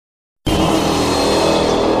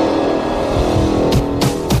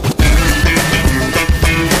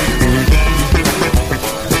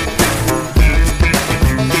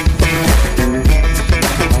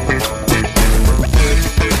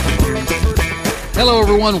Hello,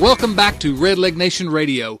 everyone. Welcome back to Red Leg Nation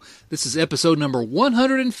Radio. This is episode number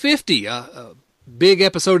 150, a big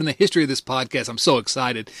episode in the history of this podcast. I'm so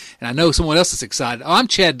excited, and I know someone else is excited. Oh, I'm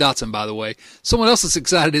Chad Dotson, by the way. Someone else that's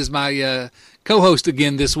excited is my co-host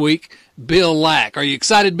again this week, Bill Lack. Are you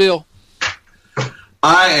excited, Bill?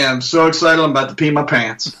 I am so excited. I'm about to pee my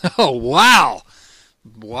pants. Oh, wow.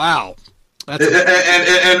 Wow. And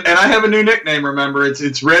I have a new nickname, remember.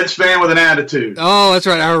 It's Reds fan with an attitude. Oh, that's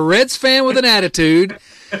right. Our Reds fan with an attitude.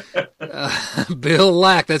 Bill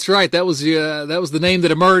Lack. That's right. That was the name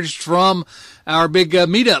that emerged from our big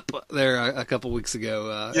meetup there a couple weeks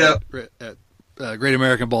ago at Great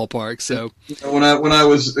American Ballpark. So when I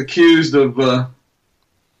was accused of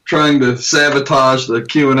trying to sabotage the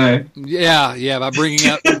Q&A. Yeah, by bringing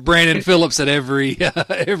up Brandon Phillips at every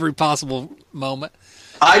possible moment.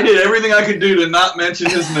 I did everything I could do to not mention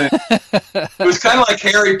his name. It was kind of like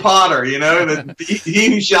Harry Potter, you know, that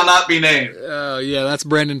he shall not be named. Oh, yeah, that's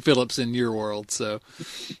Brandon Phillips in your world. So,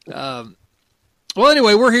 well,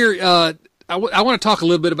 anyway, we're here. I want to talk a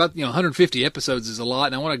little bit about, 150 episodes is a lot,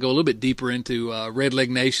 and I want to go a little bit deeper into Red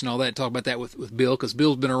Leg Nation, all that, and talk about that with Bill, because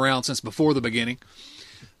Bill's been around since before the beginning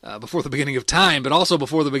of time, but also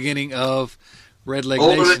before the beginning of Red Leg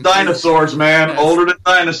Nation. Older than dinosaurs, man. Older than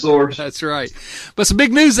dinosaurs. That's right. But some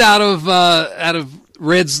big news out of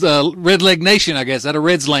Reds, Red Leg Nation, I guess, out of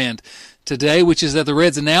Reds land today, which is that the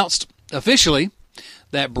Reds announced officially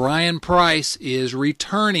that Brian Price is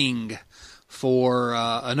returning for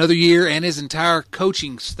another year and his entire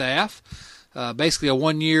coaching staff. Basically a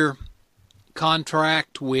 1-year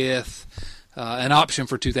contract with an option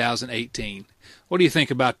for 2018. What do you think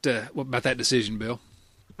about that decision, Bill?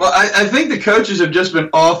 Well, I think the coaches have just been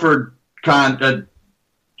offered, to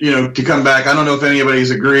come back. I don't know if anybody's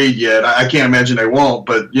agreed yet. I can't imagine they won't,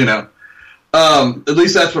 but, at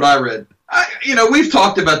least that's what I read. We've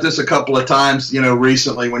talked about this a couple of times,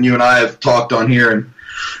 recently when you and I have talked on here.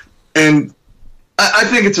 And I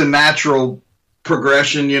think it's a natural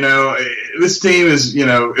progression, This team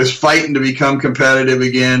is fighting to become competitive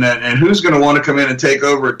again. And who's going to want to come in and take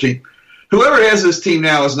over a team? Whoever has this team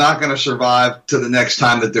now is not going to survive to the next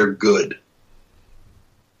time that they're good.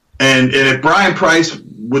 And if Brian Price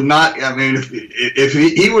would not,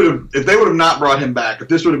 if they would have not brought him back, if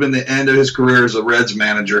this would have been the end of his career as a Reds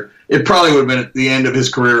manager, it probably would have been at the end of his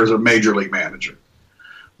career as a major league manager,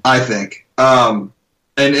 I think. And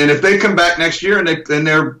if they come back next year and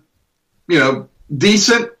they're,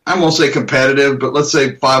 decent, I won't say competitive, but let's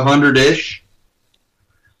say 500-ish.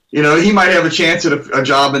 He might have a chance at a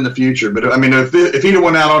job in the future. But, if he'd have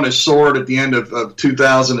went out on his sword at the end of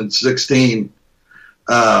 2016,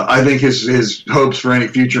 I think his hopes for any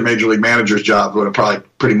future Major League Manager's job would have probably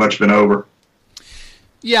pretty much been over.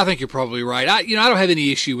 Yeah, I think you're probably right. I don't have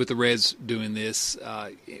any issue with the Reds doing this,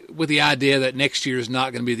 with the idea that next year is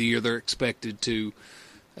not going to be the year they're expected to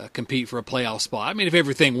compete for a playoff spot. If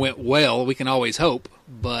everything went well, we can always hope,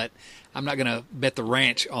 but I'm not going to bet the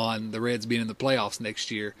ranch on the Reds being in the playoffs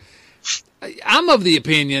next year. I'm of the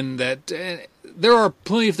opinion that there are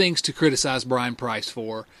plenty of things to criticize Brian Price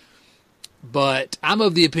for, but I'm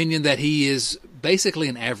of the opinion that he is basically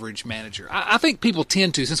an average manager. I think people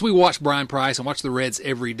tend to, since we watch Brian Price and watch the Reds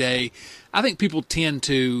every day, I think people tend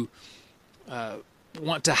to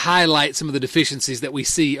want to highlight some of the deficiencies that we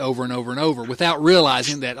see over and over and over without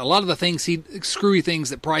realizing that a lot of the screwy things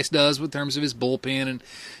that Price does in terms of his bullpen and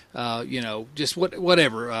just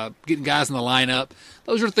whatever, getting guys in the lineup.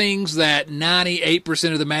 Those are things that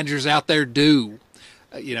 98% of the managers out there do.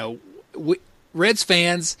 Reds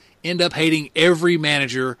fans end up hating every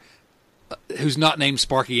manager who's not named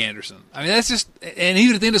Sparky Anderson. That's just, and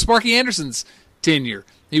even at the end of Sparky Anderson's tenure,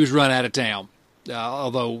 he was run out of town.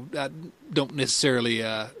 Although I don't necessarily.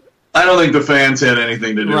 I don't think the fans had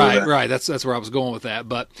anything to do with that. Right. That's where I was going with that.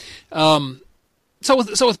 But so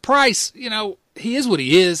with Price, he is what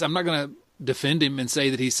he is. I'm not going to defend him and say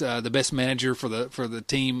that he's the best manager for the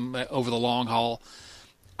team over the long haul.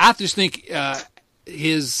 I just think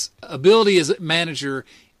his ability as a manager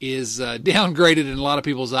is downgraded in a lot of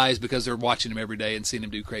people's eyes because they're watching him every day and seeing him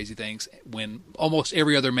do crazy things when almost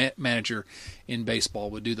every other manager in baseball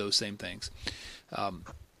would do those same things.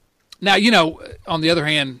 Now, on the other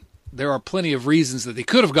hand, there are plenty of reasons that they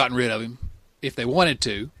could have gotten rid of him if they wanted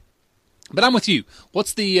to. But I'm with you.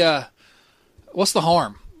 What's the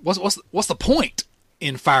harm? What's the point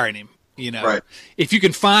in firing him? Right. If you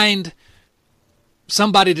can find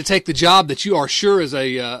somebody to take the job that you are sure is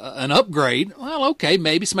an upgrade, well, okay,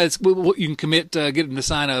 maybe somebody you can commit to get them to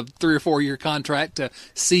sign a 3 or 4 year contract to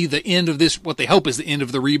see the end of this, what they hope is the end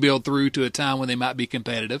of the rebuild through to a time when they might be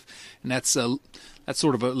competitive, and that's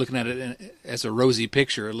sort of looking at it as a rosy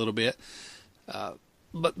picture a little bit.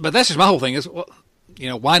 But that's just my whole thing is, well,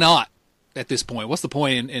 why not at this point? What's the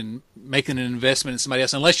point in making an investment in somebody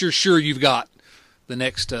else unless you're sure you've got the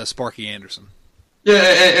next Sparky Anderson? Yeah,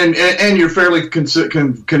 and you're fairly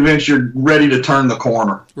convinced you're ready to turn the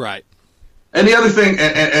corner. Right. And the other thing,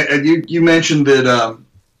 and you mentioned that,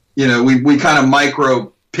 we kind of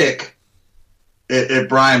micro pick at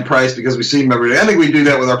Brian Price because we see him every day. I think we do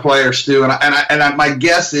that with our players too. And my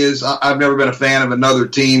guess is I've never been a fan of another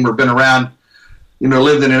team or been around,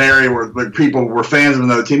 lived in an area where people were fans of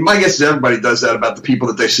another team. My guess is everybody does that about the people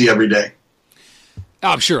that they see every day.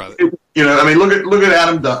 I'm sure of it. Look at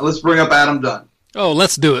Adam Dunn. Let's bring up Adam Dunn. Oh,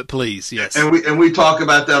 let's do it, please. Yes. And we talk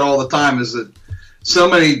about that all the time. Is that so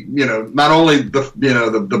many, not only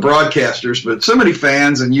the broadcasters, but so many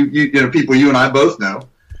fans and people you and I both know,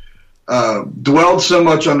 dwelled so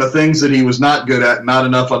much on the things that he was not good at, not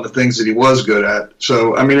enough on the things that he was good at.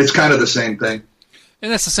 So, it's kind of the same thing.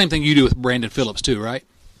 And that's the same thing you do with Brandon Phillips too, right?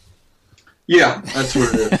 Yeah, that's what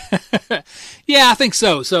it is. Yeah, I think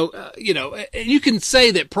so. So, you can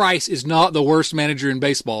say that Price is not the worst manager in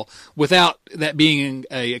baseball without that being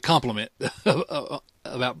a compliment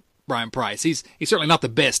about Brian Price. He's certainly not the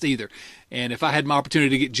best either. And if I had my opportunity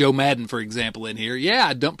to get Joe Madden, for example, in here,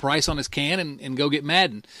 I'd dump Price on his can and go get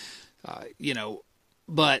Madden.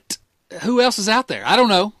 But who else is out there? I don't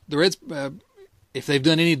know. The Reds, if they've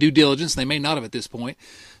done any due diligence, they may not have at this point.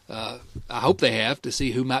 I hope they have to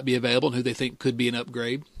see who might be available and who they think could be an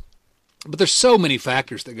upgrade. But there's so many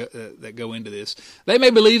factors that go into this. They may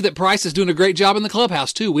believe that Price is doing a great job in the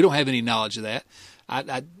clubhouse too. We don't have any knowledge of that.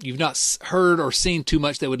 You've not heard or seen too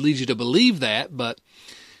much that would lead you to believe that, but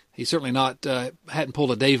he's certainly not hadn't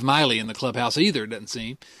pulled a Dave Miley in the clubhouse either. It doesn't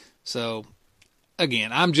seem. So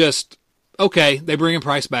again, I'm just okay. They bring him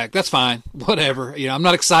Price back. That's fine. Whatever. I'm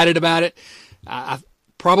not excited about it. I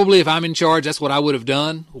probably, if I'm in charge, that's what I would have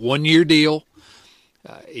done. 1-year deal.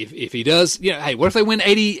 If he does, hey, what if they win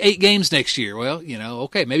 88 games next year? Well,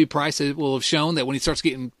 okay, maybe Price will have shown that when he starts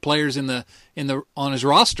getting players on his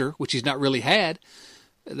roster, which he's not really had,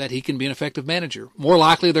 that he can be an effective manager. More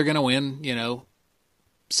likely they're going to win,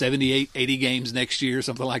 78, 80 games next year,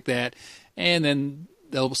 something like that, and then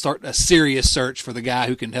they'll start a serious search for the guy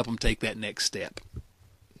who can help them take that next step.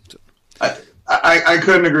 So. I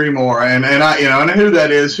couldn't agree more, and and who that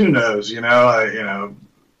is, who knows?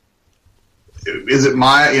 Is it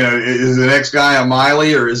is the next guy a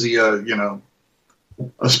Miley or is he a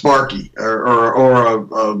Sparky or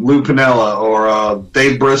a Lou Piniella or a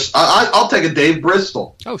Dave Bristol? I'll take a Dave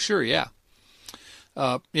Bristol. Oh sure, yeah.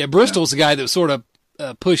 Bristol's the guy that was sort of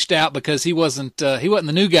pushed out because he wasn't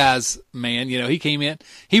the new guy's man. He came in.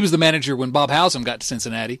 He was the manager when Bob Howsam got to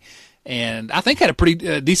Cincinnati, and I think had a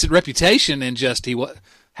pretty decent reputation. And just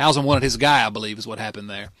Howsam wanted his guy, I believe, is what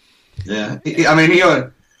happened there. Yeah, he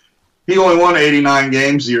only won 89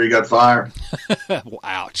 games the year he got fired. Well,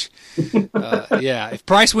 ouch. If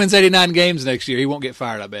Price wins 89 games next year, he won't get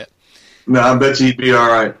fired, I bet. No, I bet he'd be all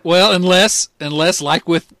right. Well, unless like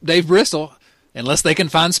with Dave Bristol, unless they can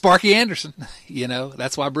find Sparky Anderson.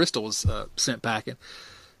 That's why Bristol was sent packing,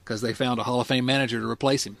 because they found a Hall of Fame manager to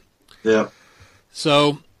replace him. Yeah.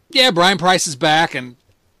 So, Brian Price is back, and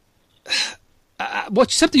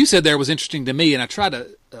something you said there was interesting to me, and I tried to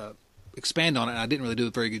expand on it, and I didn't really do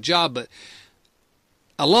a very good job, but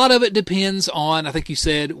a lot of it depends on, I think you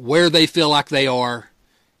said, where they feel like they are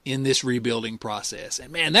in this rebuilding process.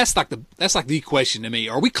 And man, that's like the question to me.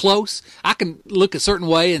 Are we close? I can look a certain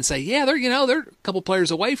way and say, they're a couple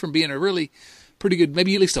players away from being a really pretty good,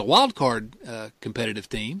 maybe at least a wild card competitive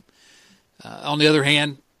team. On the other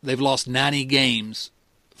hand, they've lost 90 games,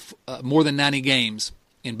 more than 90 games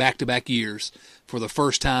in back-to-back years for the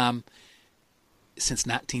first time since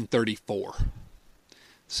 1934.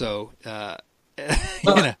 So, And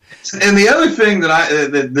the other thing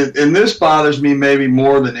that and this bothers me maybe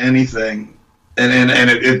more than anything, and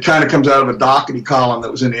it kind of comes out of a Doherty column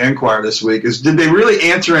that was in the Enquirer this week, is did they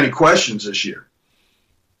really answer any questions this year?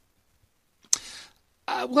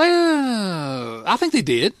 Well, I think they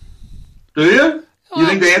did. Do you? Do you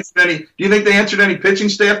think they answered any? Do you think they answered any pitching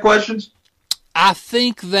staff questions? I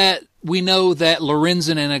think that we know that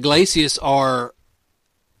Lorenzen and Iglesias are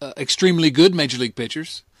extremely good major league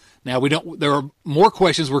pitchers. Now we don't. There are more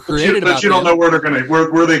questions were created about them. But you don't know where they're going to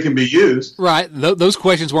where they can be used. Right. Those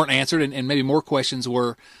questions weren't answered, and maybe more questions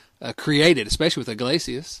were created, especially with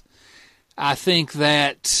Iglesias. I think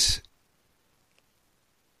that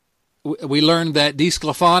we learned that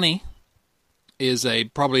DeSclafani is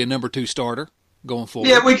probably a number 2 starter going forward.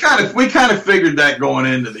 Yeah, we kind of figured that going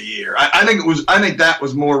into the year. I think that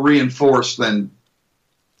was more reinforced than.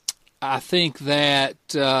 I think that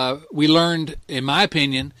we learned, in my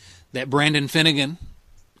opinion, that Brandon Finnegan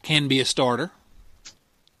can be a starter.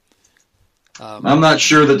 I'm not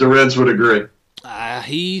sure that the Reds would agree.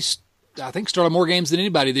 He's, I think, started more games than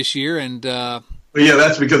anybody this year, and well, yeah,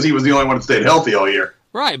 that's because he was the only one that stayed healthy all year.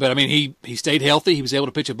 Right, but I mean, he stayed healthy. He was able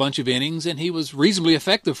to pitch a bunch of innings, and he was reasonably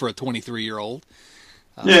effective for a 23-year-old.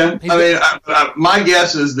 Yeah, I mean, my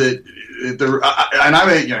guess is that and I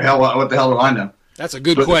mean, hell, what the hell do I know? That's a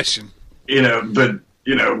good question. Is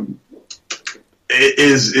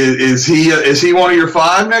he one of your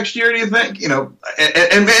 5 next year? Do you think?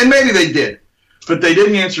 And maybe they did, but they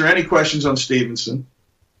didn't answer any questions on Stevenson.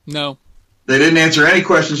 No, they didn't answer any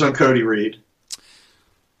questions on Cody Reed.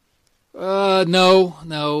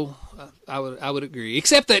 No, I would agree.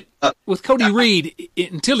 Except that with Cody Reed,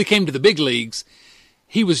 until he came to the big leagues,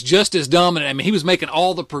 he was just as dominant. I mean, he was making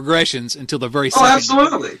all the progressions until the very second. Oh,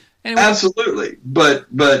 absolutely, absolutely.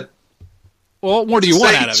 But well, what more do you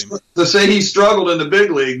want out of him? To say he struggled in the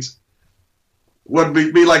big leagues would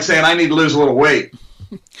be like saying I need to lose a little weight.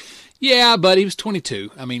 Yeah, but he was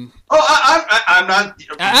 22. I mean, I'm not.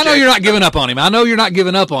 I know you're not giving up on him. I know you're not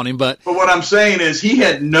giving up on him, but what I'm saying is he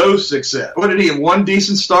had no success. What did he have? One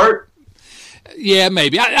decent start? Yeah,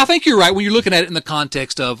 maybe. I think you're right when you're looking at it in the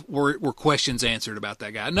context of were questions answered about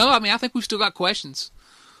that guy. No, I mean I think we've still got questions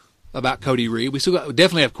about Cody Reed. We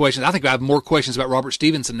definitely have questions. I think I have more questions about Robert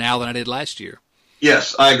Stevenson now than I did last year.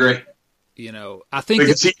 Yes, I agree. I think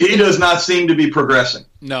because he does not seem to be progressing.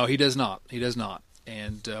 No, he does not. He does not.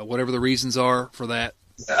 And whatever the reasons are for that.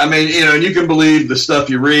 I mean, and you can believe the stuff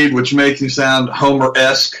you read, which makes you sound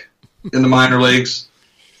Homer-esque in the minor leagues.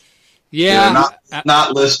 Yeah.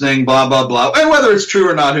 Not listening, blah, blah, blah. And whether it's true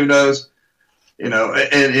or not, who knows? And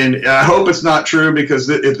I hope it's not true because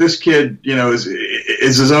if this kid,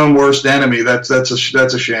 is his own worst enemy, that's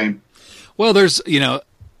a shame. Well, there's,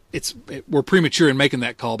 we're premature in making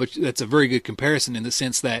that call, but that's a very good comparison in the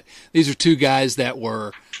sense that these are two guys that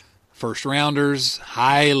were first rounders,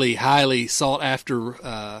 highly, highly sought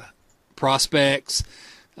after prospects,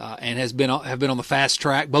 and have been on the fast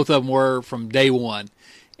track. Both of them were from day one.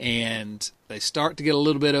 And they start to get a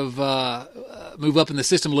little bit of move up in the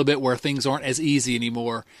system a little bit where things aren't as easy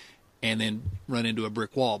anymore, and then run into a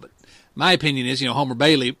brick wall. But my opinion is, Homer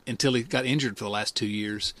Bailey, until he got injured for the last 2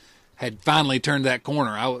 years, had finally turned that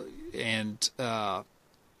corner.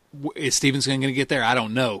 Is Stevenson going to get there? I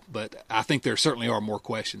don't know, but I think there certainly are more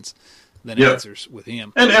questions than answers with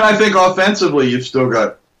him. And I think offensively, you've still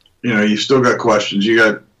got questions. You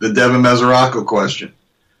got the Devin Mesoraco question.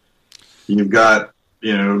 You've got the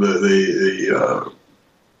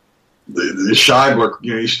Scheibler.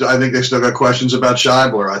 I think they still got questions about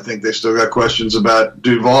Scheibler. I think they still got questions about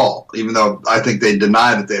Duvall, even though I think they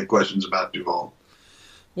deny that they have questions about Duvall.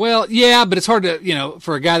 Well, yeah, but it's hard to,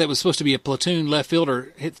 for a guy that was supposed to be a platoon left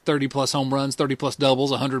fielder, hit 30-plus home runs, 30-plus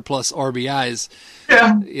doubles, 100-plus RBIs.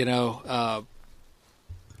 Yeah.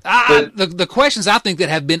 The questions I think that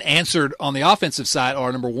have been answered on the offensive side are,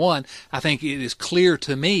 number one, I think it is clear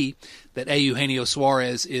to me that Eugenio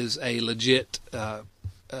Suarez is a legit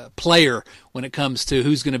player when it comes to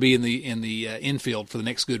who's going to be in the infield for the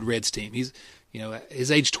next good Reds team. He's, his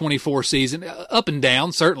age 24 season, up and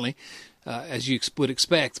down certainly, as you would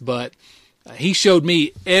expect, but he showed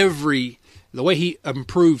me the way he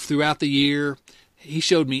improved throughout the year.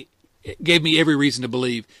 It gave me every reason to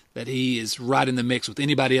believe that he is right in the mix with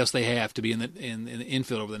anybody else they have to be in the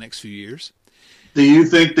infield over the next few years. Do you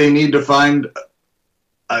think they need to find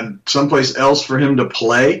someplace else for him to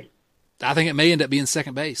play? I think it may end up being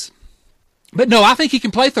second base. But no, I think he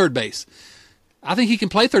can play third base.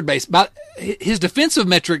 But his defensive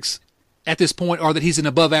metrics at this point are that he's an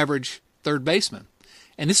above-average third baseman.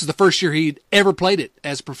 And this is the first year he'd ever played it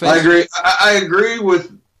as a professional. I agree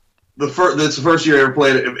with that's the first year I ever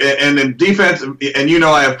played it. And in defense, and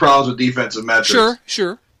I have problems with defensive metrics.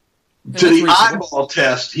 Sure. To the eyeball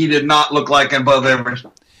test, he did not look like an above-average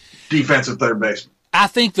defensive third baseman. I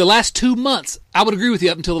think the last 2 months, I would agree with you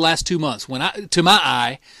up until the last 2 months. To my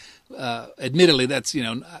eye, admittedly, that's,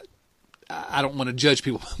 I don't want to judge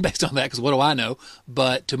people based on that because what do I know?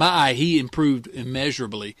 But to my eye, he improved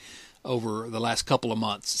immeasurably over the last couple of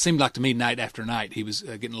months. It seemed like to me night after night he was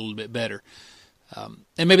getting a little bit better. And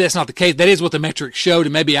maybe that's not the case. That is what the metrics showed,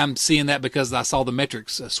 and maybe I'm seeing that because I saw the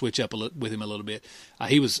metrics switch up with him a little bit.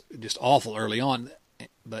 He was just awful early on.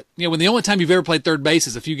 But, when the only time you've ever played third base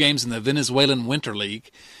is a few games in the Venezuelan Winter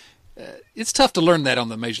League, it's tough to learn that on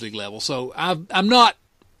the Major League level. So I'm not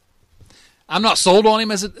sold on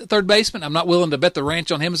him as a third baseman. I'm not willing to bet the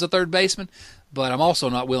ranch on him as a third baseman, but I'm also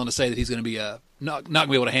not willing to say that he's going to be not going to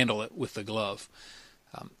be able to handle it with the glove.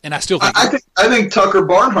 And I still think I think Tucker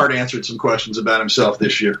Barnhart answered some questions about himself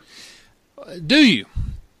this year. Do you?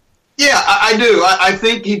 Yeah, I do. I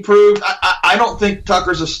think he proved. I don't think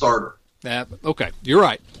Tucker's a starter. Okay, you're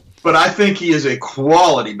right. But I think he is a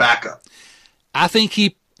quality backup. I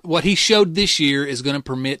think what he showed this year is going to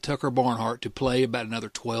permit Tucker Barnhart to play about another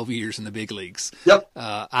 12 years in the big leagues. Yep.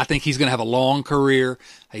 I think he's going to have a long career.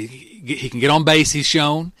 He can get on base. He's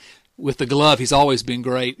shown with the glove. He's always been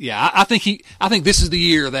great. Yeah, I think this is the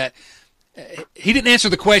year that he didn't answer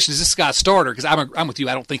the question, is this guy a starter? Because I'm with you.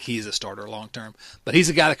 I don't think he is a starter long term. But he's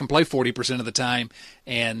a guy that can play 40% of the time.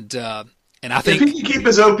 And I think if he can keep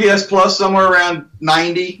his OPS plus somewhere around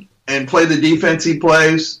 90 and play the defense he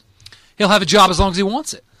plays, he'll have a job as long as he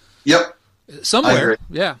wants it. Yep. Somewhere,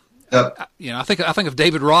 yeah. Yep. I think of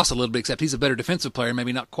David Ross a little bit, except he's a better defensive player,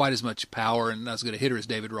 maybe not quite as much power and not as good a hitter as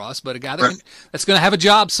David Ross, but a guy that's going to have a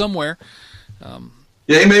job somewhere.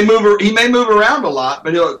 Yeah, he may move around a lot,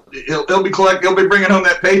 but he'll be bringing home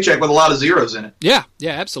that paycheck with a lot of zeros in it. Yeah,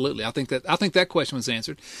 absolutely. I think that question was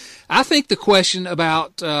answered. I think the question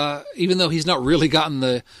about even though he's not really gotten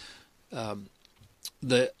the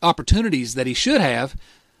opportunities that he should have,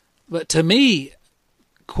 but to me.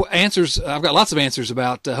 I've got lots of answers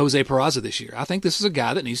about Jose Peraza this year. I think this is a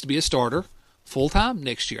guy that needs to be a starter full time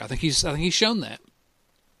next year. I think he's shown that.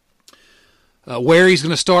 Where he's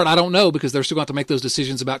going to start, I don't know, because they're still going to have to make those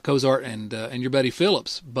decisions about Cozart and your buddy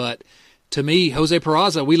Phillips. But to me, Jose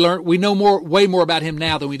Peraza, we know way more about him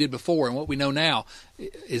now than we did before, and what we know now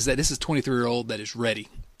is that this is a 23-year-old that is ready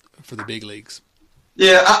for the big leagues.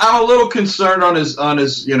 Yeah, I'm a little concerned on his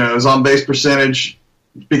his on base percentage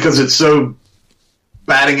because it's so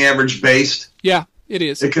batting average based. Yeah, it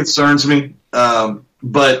is. It concerns me.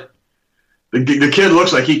 But the kid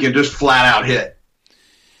looks like he can just flat out hit.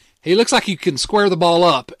 He looks like he can square the ball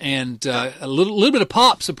up and a little bit of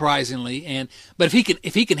pop, surprisingly. But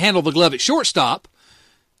if he can handle the glove at shortstop,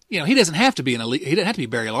 he doesn't have to be an elite. He doesn't have to be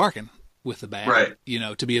Barry Larkin with the bat,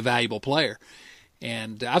 right? To be a valuable player.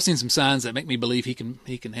 And I've seen some signs that make me believe he can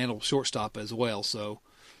handle shortstop as well. So,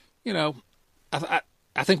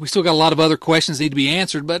 I think we still got a lot of other questions that need to be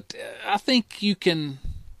answered, but I think you can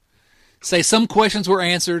say some questions were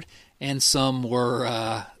answered and some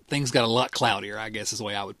were things got a lot cloudier, I guess is the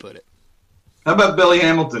way I would put it. How about Billy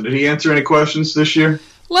Hamilton? Did he answer any questions this year?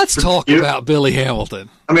 Let's talk about Billy Hamilton.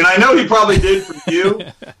 I mean, I know he probably did for you.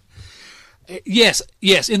 Yes,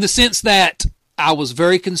 in the sense that I was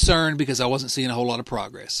very concerned because I wasn't seeing a whole lot of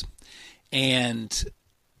progress. And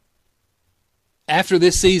after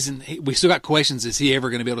this season, we still got questions. Is he ever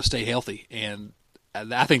going to be able to stay healthy? And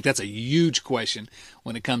I think that's a huge question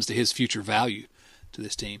when it comes to his future value to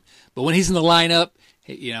this team. But when he's in the lineup,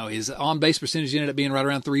 his on-base percentage ended up being right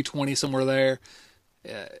around 320, somewhere there.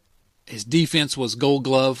 His defense was Gold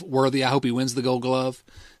Glove worthy. I hope he wins the Gold Glove.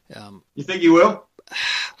 You think he will?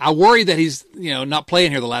 I worry that he's not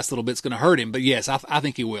playing here the last little bit's going to hurt him. But yes, I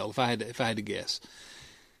think he will. If I had to guess.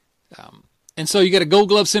 And so you got a Gold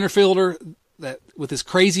Glove center fielder that with his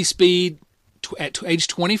crazy speed at age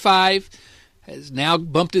 25 has now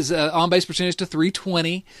bumped his on-base percentage to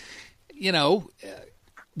 320,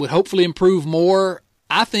 would hopefully improve more.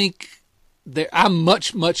 I think I'm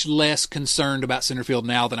much, much less concerned about center field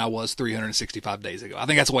now than I was 365 days ago. I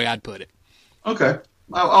think that's the way I'd put it. Okay.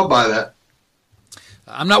 I'll buy that.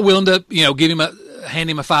 I'm not willing to, hand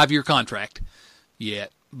him a 5-year contract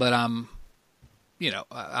yet, but I'm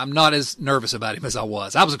not as nervous about him as I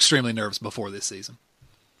was. I was extremely nervous before this season.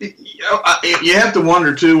 You have to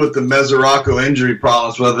wonder, too, with the Mesoraco injury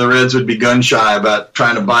problems, whether the Reds would be gun-shy about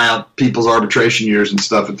trying to buy out people's arbitration years and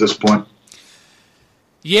stuff at this point.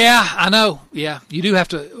 Yeah, I know. Yeah, you do have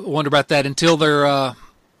to wonder about that until they're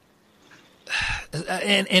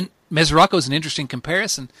and Mesoraco is an interesting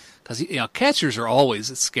comparison because, catchers are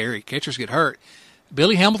always, it's scary. Catchers get hurt.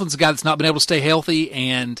 Billy Hamilton's a guy that's not been able to stay healthy,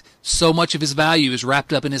 and so much of his value is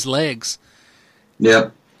wrapped up in his legs.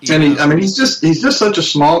 Yep. And he's just such a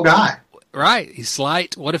small guy. Right. He's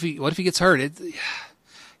slight. What if he gets hurt?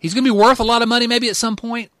 He's going to be worth a lot of money maybe at some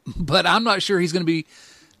point, but I'm not sure he's going to be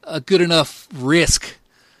a good enough risk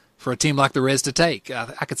for a team like the Reds to take.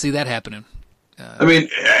 I could see that happening.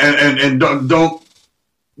 Don't.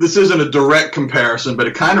 This isn't a direct comparison, but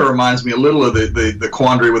it kind of reminds me a little of the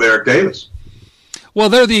quandary with Eric Davis. Well,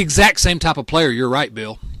 they're the exact same type of player. You're right,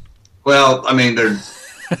 Bill. Well, they're.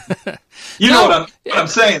 Know what I'm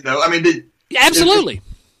saying, though. Absolutely.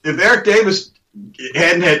 If Eric Davis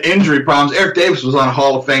hadn't had injury problems, Eric Davis was on a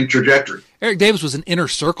Hall of Fame trajectory. Eric Davis was an inner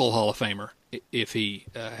circle Hall of Famer if he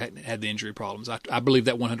hadn't had the injury problems. I believe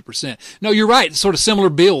that 100%. No, you're right. It's sort of similar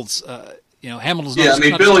builds. Hamilton's not.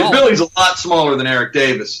 Yeah, Billy's a lot smaller than Eric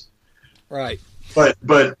Davis. Right.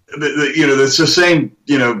 it's the same.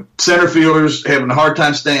 Center fielders having a hard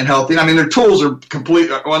time staying healthy. I mean, their tools are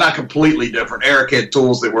not completely different. Eric had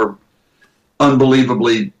tools that were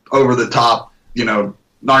unbelievably over the top.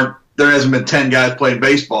 There hasn't been 10 guys playing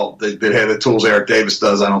baseball that have the tools Eric Davis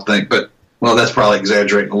does. I don't think, but that's probably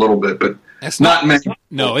exaggerating a little bit. But that's not many.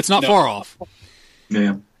 No, it's not far off.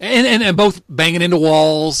 Yeah, and both banging into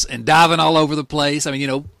walls and diving all over the place. I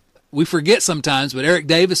mean, we forget sometimes, but Eric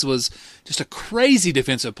Davis was just a crazy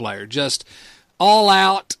defensive player, just all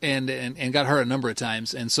out and got hurt a number of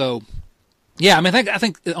times. And so, yeah, I mean, I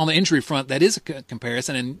think on the injury front, that is a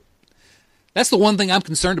comparison, and that's the one thing I'm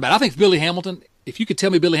concerned about. I think Billy Hamilton, if you could tell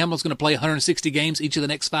me Billy Hamilton's going to play 160 games each of the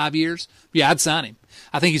next 5 years, yeah, I'd sign him.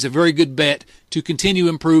 I think he's a very good bet to continue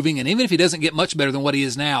improving, and even if he doesn't get much better than what he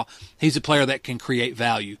is now, he's a player that can create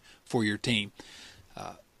value for your team.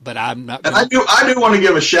 But I'm not. And I do want to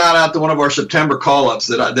give a shout out to one of our September call-ups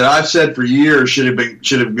that I've said for years should have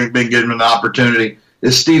been given an opportunity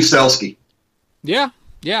is Steve Selsky. Yeah.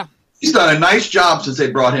 He's done a nice job since they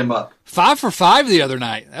brought him up. 5 for 5 the other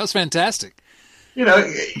night. That was fantastic. He's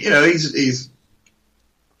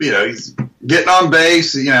getting on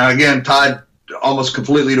base. Again, tied almost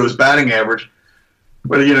completely to his batting average.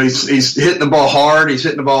 But he's hitting the ball hard. He's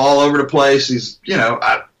hitting the ball all over the place. He's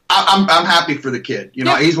I'm happy for the kid.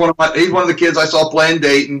 He's one of the kids I saw play in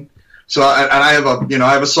Dayton. So I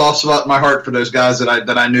have a soft spot in my heart for those guys that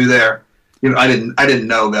I knew there. I didn't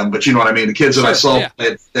know them, but you know what I mean. The kids that I saw play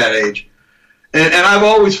at that age. And I've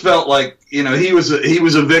always felt like he was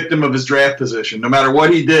a victim of his draft position. No matter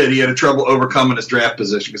what he did, he had trouble overcoming his draft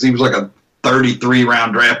position because he was like a 33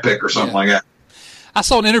 round draft pick or something like that. I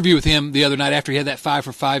saw an interview with him the other night after he had that 5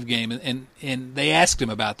 for 5 game, and they asked him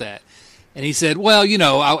about that. And he said, well,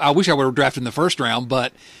 I wish I would have drafted in the first round,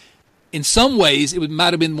 but in some ways it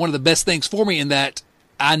might have been one of the best things for me in that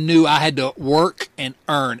I knew I had to work and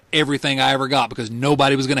earn everything I ever got because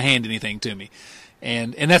nobody was going to hand anything to me.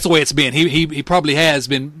 And that's the way it's been. He probably has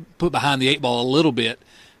been put behind the 8 ball a little bit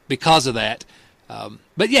because of that.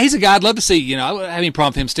 But, yeah, he's a guy I'd love to see. I don't have any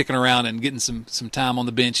problem with him sticking around and getting some time on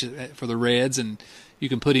the bench for the Reds, and you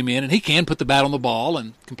can put him in. And he can put the bat on the ball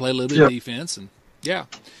and can play a little bit of defense. And, yeah.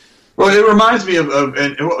 Well, it reminds me of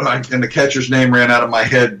and the catcher's name ran out of my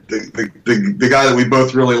head, the guy that we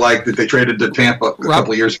both really liked that they traded to Tampa a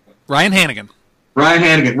couple of years ago. Ryan Hannigan.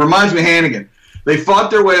 Reminds me of Hannigan. They fought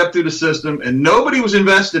their way up through the system, and nobody was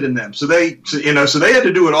invested in them. So they had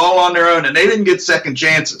to do it all on their own, and they didn't get second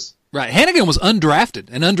chances. Right. Hannigan was an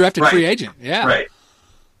undrafted free agent. Yeah. Right.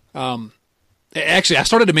 Actually, I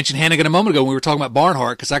started to mention Hannigan a moment ago when we were talking about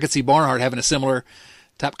Barnhart because I could see Barnhart having a similar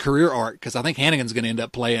type career arc because I think Hannigan's going to end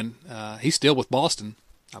up playing. He's still with Boston,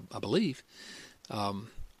 I believe.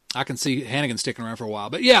 I can see Hannigan sticking around for a while.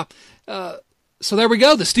 But, yeah, so there we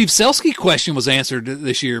go. The Steve Selsky question was answered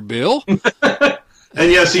this year, Bill. And,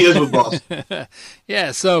 yes, he is with Boston.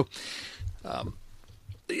 Yeah, so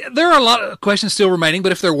there are a lot of questions still remaining,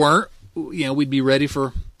 but if there weren't, we'd be ready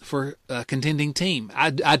for a contending team.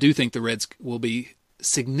 I do think the Reds will be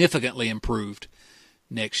significantly improved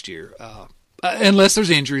next year. Unless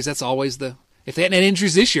there's injuries, that's always if they hadn't had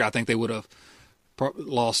injuries this year, I think they would have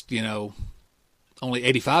lost, only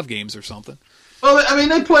 85 games or something. Well, I mean,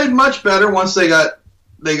 they played much better once they got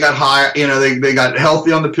high. They got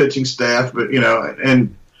healthy on the pitching staff, but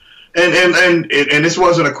and this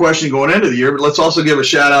wasn't a question going into the year. But let's also give a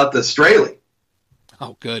shout out to Straley.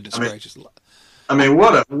 Oh, goodness gracious! I mean,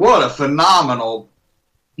 what a phenomenal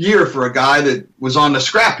year for a guy that was on the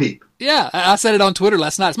scrap heap. Yeah, I said it on Twitter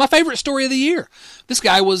last night. It's my favorite story of the year. This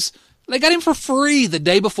guy they got him for free the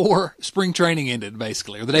day before spring training ended,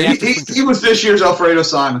 basically, or the day after. He was this year's Alfredo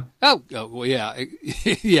Simon. Oh well, yeah,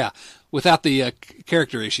 yeah, without the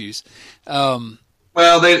character issues. Well,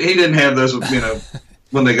 he didn't have those,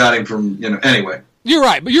 when they got him from, anyway. You're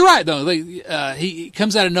right, but you're right though. He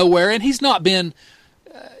comes out of nowhere, and he's not been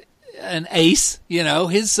an ace.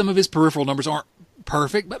 Some of his peripheral numbers aren't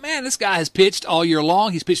perfect, but man, this guy has pitched all year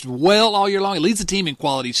long. He's pitched well all year long. He leads the team in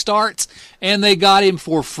quality starts, and they got him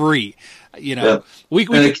for free. Yeah.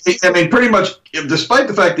 Pretty much, despite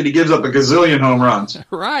the fact that he gives up a gazillion home runs,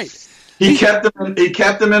 right? He kept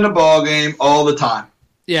them in the ball game all the time.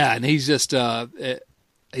 Yeah, and he's just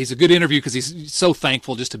he's a good interview because he's so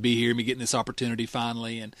thankful just to be here and be getting this opportunity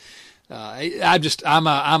finally. And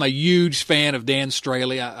I'm a huge fan of Dan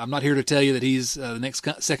Straley. I'm not here to tell you that he's the next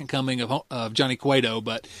second coming of Johnny Cueto,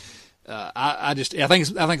 but I think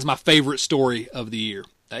it's my favorite story of the year,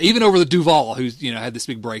 even over the Duvall, who's had this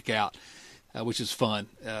big breakout, which is fun.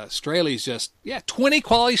 Straley's just 20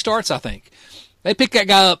 quality starts. I think they picked that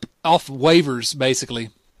guy up off waivers basically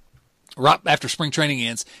right after spring training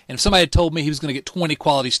ends. And if somebody had told me he was going to get 20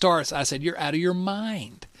 quality starts, I said, you're out of your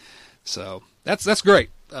mind. So that's great.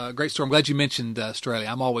 Great story. I'm glad you mentioned Straley.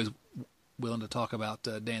 I'm always willing to talk about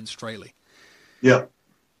Dan Straley. Yeah.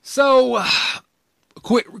 So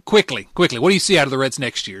quickly, what do you see out of the Reds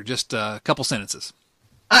next year? Just a couple sentences.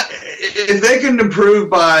 If they can improve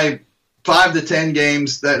by 5 to 10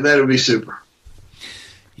 games, that would be super.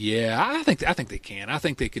 Yeah, I think they can. I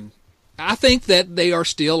think they can. I think that they are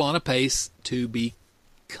still on a pace to be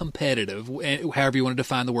competitive, however you want to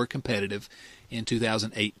define the word competitive, in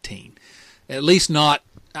 2018. At least not.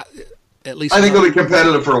 At least I think they'll be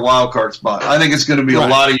competitive for a wild card spot. I think it's going to be a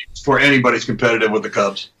lot of years before anybody's competitive with the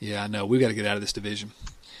Cubs. Yeah, I know. We've got to get out of this division.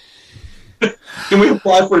 Can we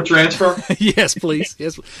apply for a transfer? Yes, please.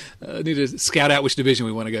 Yes, I need to scout out which division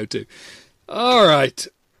we want to go to. All right.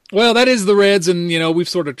 Well, that is the Reds, and we've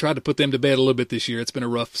sort of tried to put them to bed a little bit this year. It's been a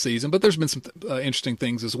rough season, but there's been some interesting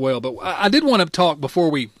things as well. But I did want to talk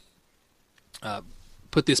before we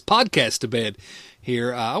put this podcast to bed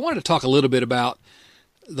here. I wanted to talk a little bit about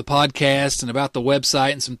the podcast and about the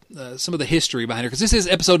website and some of the history behind it, because this is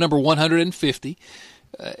episode number 150,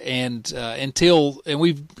 and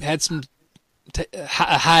we've had some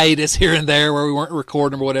hiatus here and there where we weren't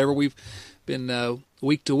recording or whatever. We've been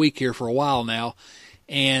week to week here for a while now.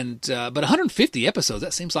 But 150 episodes,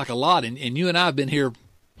 that seems like a lot. And you and I have been here.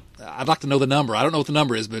 I'd like to know the number. I don't know what the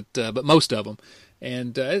number is, but most of them.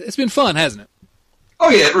 And it's been fun, hasn't it? Oh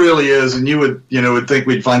yeah, it really is. And you would think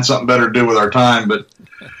we'd find something better to do with our time. But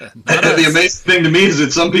the amazing thing to me is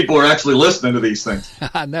that some people are actually listening to these things.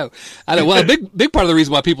 I know. Well, a big part of the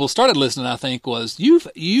reason why people started listening, I think, was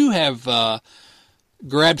you have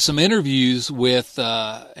grabbed some interviews with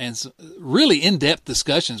and some really in-depth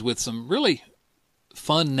discussions with some really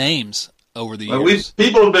fun names over the years.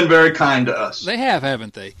 People have been very kind to us. They have,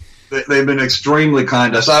 haven't they? They've been extremely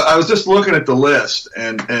kind to us. I was just looking at the list,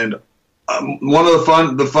 and one of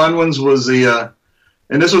the fun ones was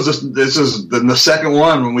and this is the second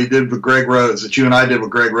one when we did with Greg Rhodes, that you and I did with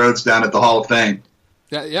Greg Rhodes down at the Hall of Fame.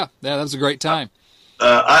 Yeah, that was a great time.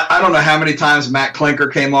 I don't know how many times Matt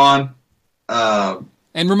Klinker came on.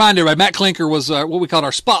 And remind everybody, Matt Klinker was what we called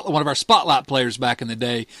one of our spotlight players back in the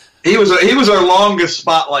day. He was our longest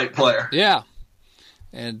spotlight player. Yeah,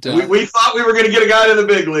 and we thought we were going to get a guy to the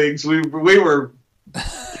big leagues. We were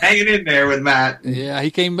hanging in there with Matt. Yeah,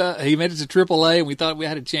 he came. He made it to AAA, and we thought we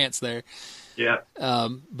had a chance there. Yeah,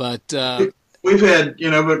 but we've had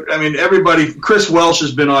but I mean everybody. Chris Welsh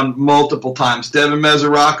has been on multiple times. Devin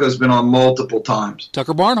Mesoraco has been on multiple times.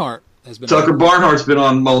 Tucker Barnhart has been. Barnhart's been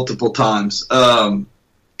on multiple times.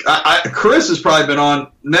 Chris has probably been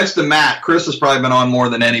on, next to Matt, Chris has probably been on more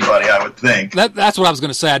than anybody, I would think. That's what I was going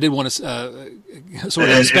to say. I did want to sort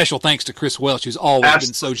of a special thanks to Chris Welch, who's always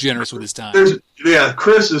been so generous with his time.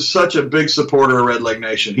 Chris is such a big supporter of Red Leg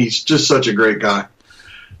Nation. He's just such a great guy.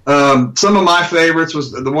 Some of my favorites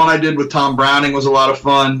was the one I did with Tom Browning was a lot of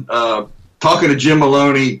fun. Talking to Jim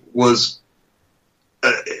Maloney was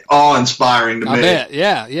awe-inspiring to me. I bet,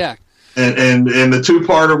 yeah. And the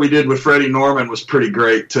two-parter we did with Freddie Norman was pretty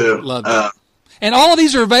great, too. Love it. And all of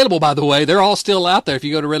these are available, by the way. They're all still out there. If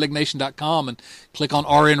you go to redlegnation.com and click on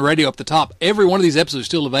RN Radio up the top, every one of these episodes is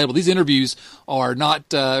still available. These interviews are not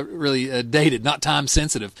really dated, not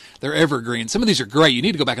time-sensitive. They're evergreen. Some of these are great. You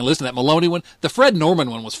need to go back and listen to that Maloney one. The Fred Norman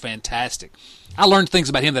one was fantastic. I learned things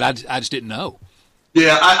about him that I just didn't know.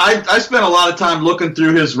 Yeah, I spent a lot of time looking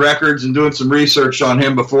through his records and doing some research on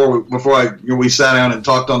him before we sat down and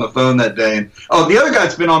talked on the phone that day. And the other guy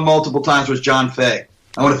that's been on multiple times was John Fay.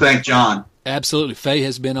 I want to thank John. Absolutely, Fay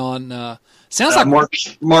has been on. Sounds like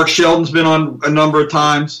Mark Sheldon's been on a number of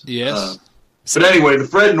times. Yes, but anyway, the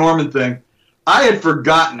Fred Norman thing, I had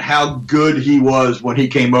forgotten how good he was when he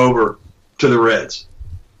came over to the Reds.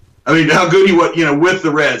 I mean, how good he was, with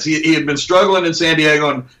the Reds. He had been struggling in San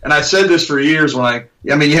Diego, and I said this for years you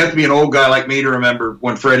have to be an old guy like me to remember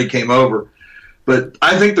when Freddie came over. But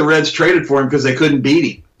I think the Reds traded for him because they couldn't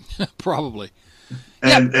beat him. Probably.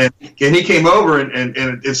 And he came over,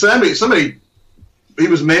 and somebody, he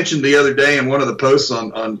was mentioned the other day in one of the posts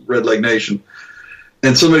on Red Leg Nation.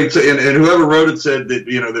 And somebody and whoever wrote it said that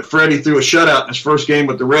that Freddie threw a shutout in his first game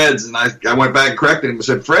with the Reds, and I went back and corrected him and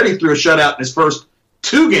said Freddie threw a shutout in his first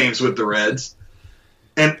 2 games with the Reds,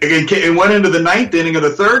 and went into the 9th inning of the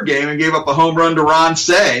 3rd game and gave up a home run to Ron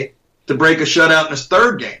Say to break a shutout in his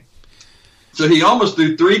 3rd game. So he almost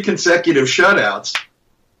threw 3 consecutive shutouts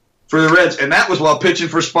for the Reds, and that was while pitching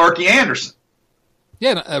for Sparky Anderson.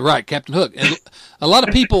 Yeah, right, Captain Hook. And a lot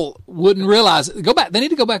of people wouldn't realize. Go back. They need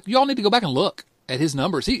to go back. Y'all need to go back and look at his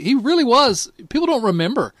numbers. He really was. People don't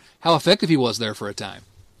remember how effective he was there for a time.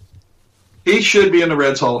 He should be in the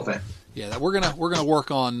Reds Hall of Fame. Yeah, we're gonna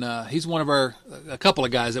work on. He's one of a couple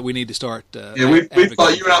of guys that we need to start. We've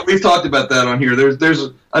talked about that on here. There's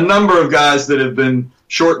a number of guys that have been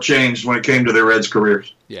shortchanged when it came to their Reds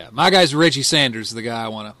careers. Yeah, my guy's Reggie Sanders, the guy I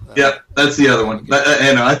want to. Yeah, that's the other one.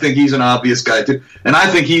 And I think he's an obvious guy too, and I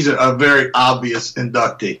think he's a very obvious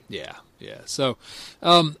inductee. Yeah. So,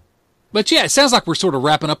 but yeah, it sounds like we're sort of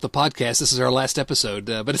wrapping up the podcast. This is our last episode,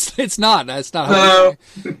 but it's not. It's not. No,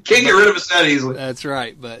 can't get rid of us that easily. That's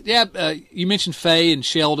right. But yeah, you mentioned Faye and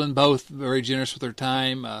Sheldon, both very generous with their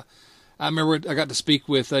time. I remember I got to speak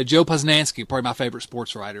with Joe Posnanski, probably my favorite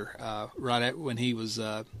sports writer, when he was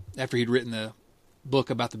after he'd written the book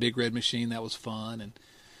about the Big Red Machine. That was fun, and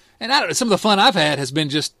I don't know, some of the fun I've had has been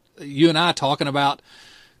just you and I talking about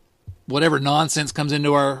whatever nonsense comes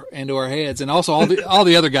into our heads, and also all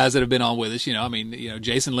the other guys that have been on with us.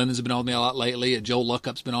 Jason Lennon's been on me a lot lately. Joel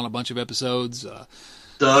Luckup's been on a bunch of episodes.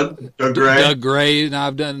 Doug Gray. Doug Gray and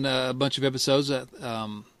I've done a bunch of episodes.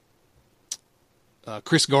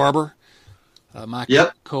 Chris Garber, my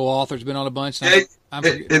co-author's been on a bunch. Hey,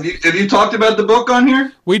 have you talked about the book on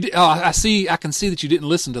here? We did, I can see that you didn't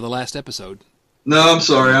listen to the last episode. No, I'm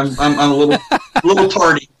sorry. I'm a little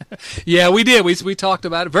tardy. Yeah, we did. We talked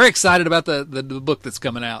about it. Very excited about the book that's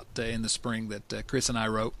coming out in the spring that Chris and I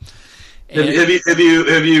wrote. And have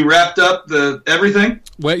you wrapped up everything?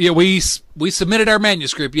 Well, yeah, we submitted our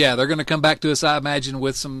manuscript. Yeah, they're going to come back to us, I imagine,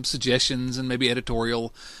 with some suggestions and maybe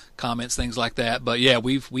editorial comments, things like that. But yeah,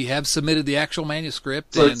 we have submitted the actual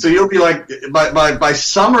manuscript. So you'll be like by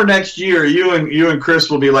summer next year, you and Chris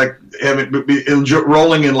will be like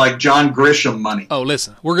rolling in like John Grisham money. Oh,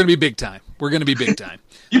 listen, we're going to be big time. We're going to be big time.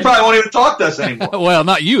 You probably won't even talk to us anymore. Well,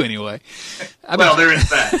 not you anyway. There is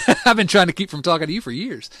that. I've been trying to keep from talking to you for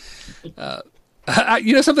years.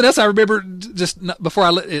 Something else I remember just before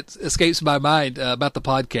it escapes my mind about the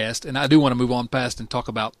podcast, and I do want to move on past and talk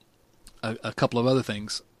about a couple of other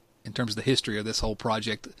things in terms of the history of this whole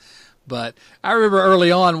project. But I remember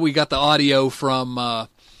early on we got the audio from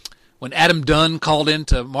when Adam Dunn called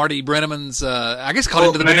into Marty Brenneman's, called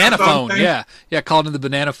into the banana phone. Yeah, called into the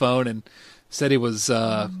banana phone and said he was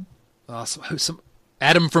some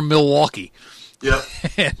Adam from Milwaukee. Yeah,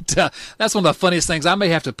 and that's one of the funniest things. I may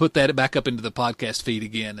have to put that back up into the podcast feed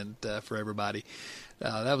again, and for everybody,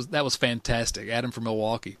 that was fantastic. Adam from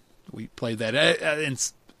Milwaukee. We played that,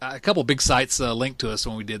 and a couple of big sites linked to us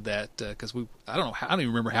when we did that because I don't even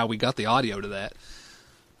remember how we got the audio to that.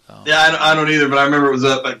 I don't either, but I remember it was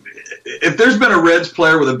up. If there's been a Reds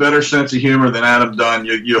player with a better sense of humor than Adam Dunn,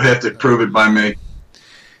 you'll have to prove it by me.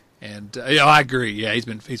 And I agree. Yeah, he's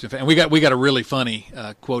been. And we got a really funny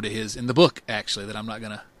quote of his in the book actually that I'm not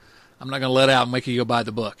gonna let out and make you go buy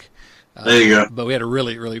the book. There you go. But we had a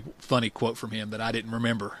really really funny quote from him that I didn't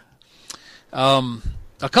remember.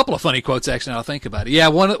 A couple of funny quotes actually. Now I think about it. Yeah,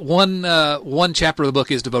 one chapter of the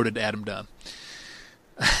book is devoted to Adam Dunn.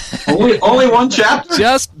 only one chapter?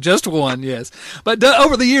 Just one, yes. But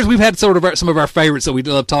over the years, we've had sort of some of our favorites that we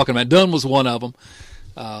love talking about. Dunn was one of them.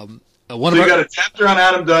 You got a chapter on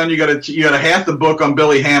Adam Dunn. You got a half the book on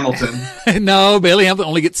Billy Hamilton. No, Billy Hamilton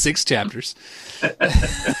only gets 6 chapters.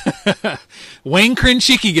 Wayne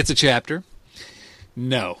Krensicki gets a chapter.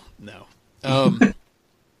 No.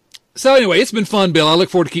 So anyway, it's been fun, Bill. I look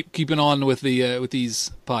forward to keeping on with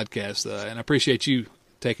these podcasts, and I appreciate you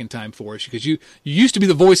taking time for us because you used to be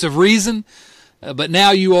the voice of reason, but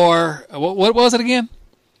now you are what was it again?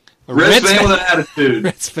 A Reds fan with an attitude.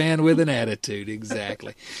 Reds fan with an attitude,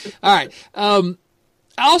 exactly. All right. I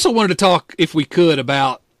also wanted to talk, if we could,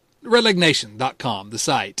 about redlegnation.com, the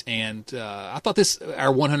site, and I thought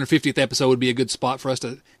our 150th episode would be a good spot for us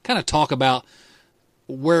to kind of talk about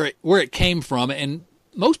where it came from, and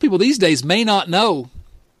most people these days may not know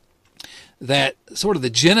that sort of the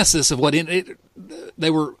genesis of what they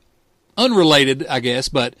were unrelated, I guess,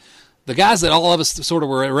 but the guys that all of us sort of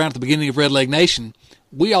were around at the beginning of Red Leg Nation,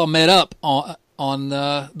 we all met up on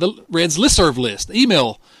the Reds listserv list,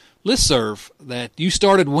 email listserv that you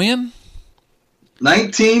started when?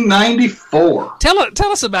 1994. Tell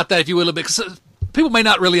us about that, if you will, a little bit, because people may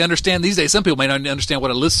not really understand these days. Some people may not understand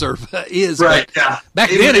what a listserv is. Right. Yeah. Back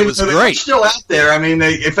then, it was great. It's still out there. I mean,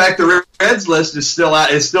 in fact, the Reds list is still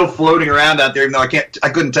out. It's still floating around out there. Even though I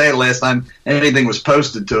couldn't tell you last time anything was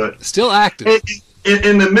posted to it. Still active.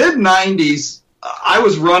 In the mid '90s, I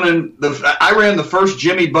ran the first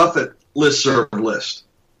Jimmy Buffett listserv list,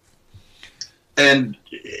 and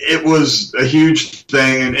it was a huge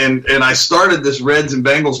thing. And I started this Reds and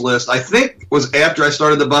Bengals list. I think it was after I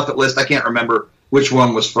started the Buffett list. I can't remember which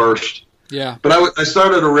one was first. Yeah. But I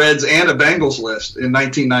started a Reds and a Bengals list in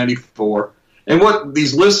 1994. And what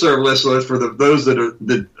these listserv lists are, for those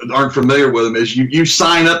that aren't familiar with them, is you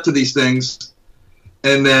sign up to these things,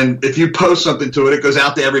 and then if you post something to it, it goes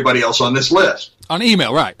out to everybody else on this list. On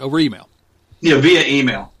email, right, over email. Yeah, via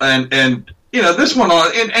email. And this one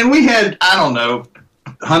and we had, I don't know,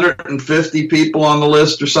 150 people on the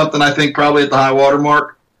list or something, I think, probably at the high water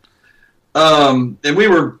mark. And we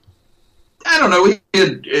were, I don't know, we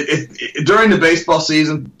had, during the baseball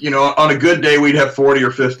season, on a good day, we'd have 40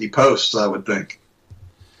 or 50 posts, I would think.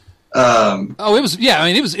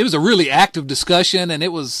 It was a really active discussion, and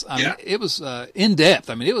it was in depth.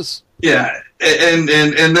 I mean, it was. Yeah. And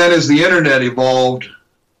then as the internet evolved,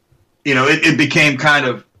 it became kind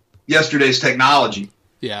of yesterday's technology.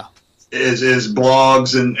 Yeah. As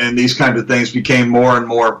blogs and these kinds of things became more and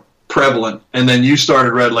more prevalent. And then you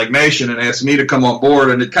started Red Leg Nation and asked me to come on board,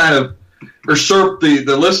 and it kind of usurped the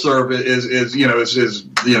listserv is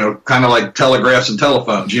kind of like telegraphs and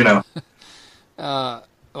telephones,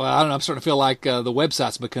 Well, I don't know. I'm starting to feel like the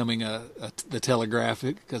website's becoming the Telegraph,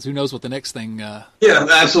 because who knows what the next thing. Yeah,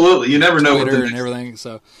 absolutely. You never know. Twitter and everything.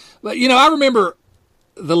 So, but I remember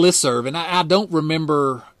the listserv, and I don't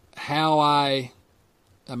remember how I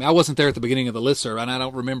wasn't there at the beginning of the listserv, and I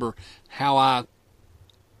don't remember how I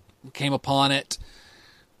came upon it.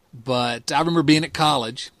 But I remember being at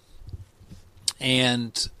college,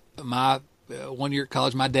 and my 1 year at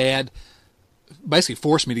college, my dad basically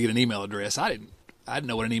forced me to get an email address. I didn't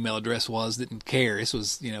know what an email address was, didn't care. This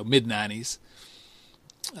was, mid-90s.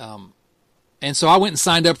 And so I went and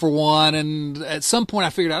signed up for one, and at some point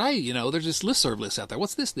I figured out, hey, there's this listserv list out there.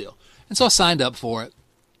 What's this deal? And so I signed up for it.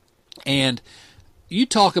 And you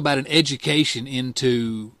talk about an education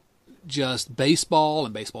into just baseball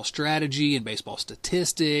and baseball strategy and baseball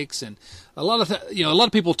statistics, and a lot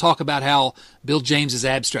of people talk about how Bill James's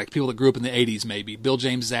abstracts, people that grew up in the 80s maybe, Bill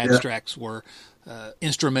James's abstracts were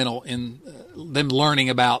instrumental in them learning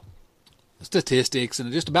about statistics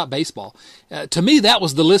and just about baseball. To me, that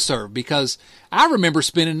was the listserv, because I remember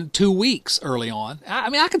spending 2 weeks early on.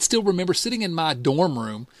 I can still remember sitting in my dorm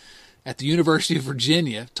room at the University of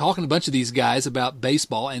Virginia talking to a bunch of these guys about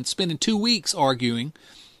baseball and spending 2 weeks arguing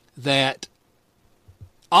that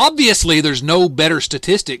obviously there's no better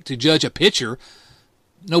statistic to judge a pitcher,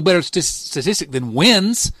 no better statistic than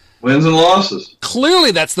wins. Wins and losses.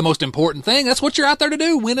 Clearly that's the most important thing. That's what you're out there to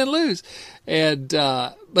do, win and lose. And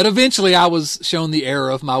but eventually I was shown the error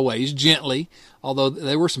of my ways, gently, although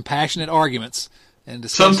there were some passionate arguments. And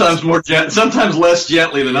sometimes sometimes less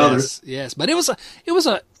gently than others. Yes, but it was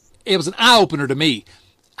an eye-opener to me.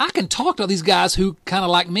 I can talk to these guys who kind of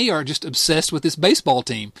like me are just obsessed with this baseball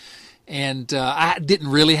team. And I didn't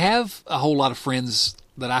really have a whole lot of friends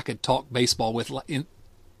that I could talk baseball with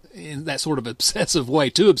in that sort of obsessive way,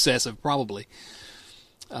 too obsessive probably.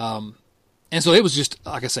 And so it was just,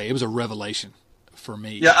 like I say, it was a revelation for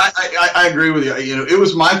me. Yeah, I agree with you. It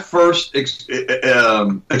was my first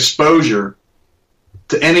exposure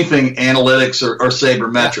to anything analytics or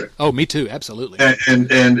sabermetric. Yeah. Oh, me too, absolutely.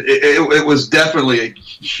 And it was definitely a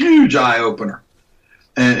huge eye opener.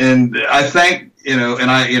 And I thank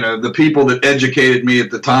the people that educated me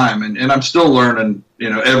at the time, and I'm still learning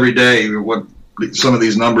every day what some of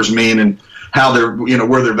these numbers mean and how they're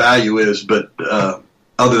where their value is, but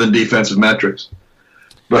other than defensive metrics.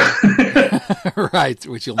 But right,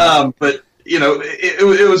 which you'll but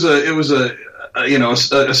it was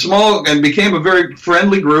a small and became a very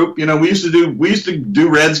friendly group. We used to do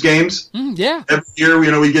Reds games. Yeah. Every year,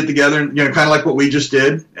 we get together and kind of like what we just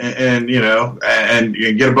did, and you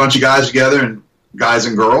get a bunch of guys together, and guys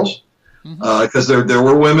and girls, because there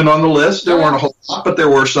were women on the list. There weren't a whole lot, but there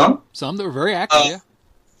were some. Some that were very active. Yeah.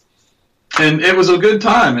 And it was a good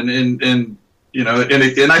time, and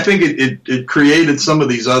I think it created some of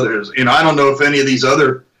these others. I don't know if any of these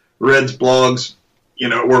other Reds blogs,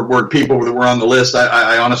 were people that were on the list.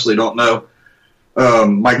 I honestly don't know.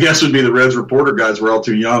 My guess would be the Reds Reporter guys were all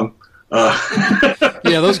too young.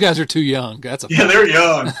 Yeah, those guys are too young. They're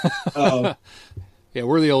young. Yeah,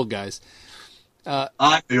 we're the old guys.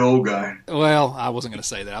 I'm the old guy. Well, I wasn't going to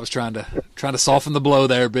say that. I was trying to soften the blow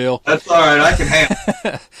there, Bill. That's all right. I can handle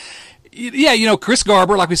it. Yeah, Chris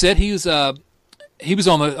Garber, like we said, he was on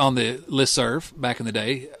the listserv back in the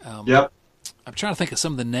day. Yep. I'm trying to think of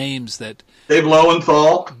some of the names that. Dave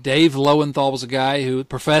Lowenthal. Dave Lowenthal was a guy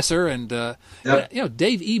professor, and yep.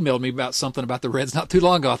 Dave emailed me about something about the Reds not too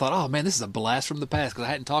long ago. I thought, oh man, this is a blast from the past, because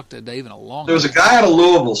I hadn't talked to Dave in a long time. There was a guy out of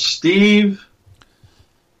Louisville, Steve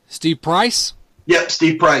Price. Yep,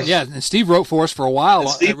 Steve Price. Yeah, and Steve wrote for us for a while. And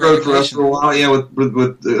Steve wrote for us for a while, yeah, with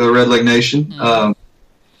Red Leg Nation.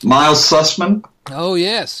 Mm-hmm. Miles Sussman. Oh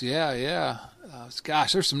yes, yeah.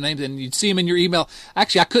 Gosh, there's some names, and you'd see them in your email.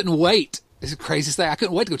 Actually, I couldn't wait It's the craziest thing. I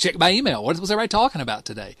couldn't wait to go check my email. What was everybody talking about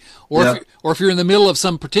today? Or if you're in the middle of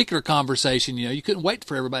some particular conversation, you couldn't wait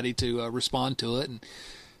for everybody to respond to it. And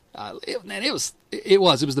it was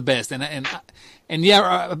the best. And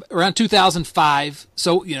yeah, around 2005.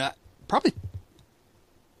 So probably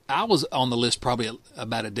I was on the list probably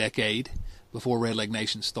about a decade before Red Leg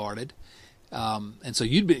Nation started. And so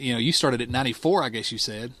you started at 94, I guess you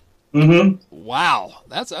said. Mm-hmm. Wow,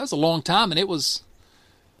 that's a long time, and it was.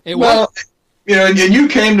 And you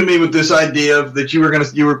came to me with this idea that you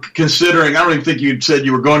were considering. I don't even think you'd said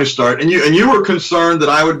you were going to start, and you were concerned that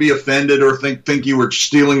I would be offended or think you were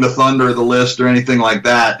stealing the thunder of the list or anything like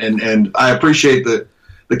that. And I appreciate the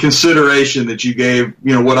consideration that you gave,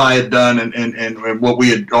 what I had done and what we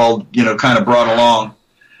had all, kind of brought along.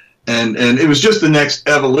 And it was just the next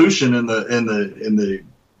evolution in the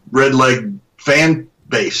Red Leg fan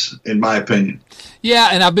base, in my opinion. Yeah,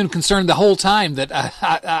 and I've been concerned the whole time that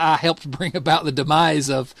I helped bring about the demise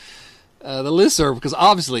of the listserv, because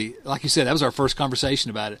obviously, like you said, that was our first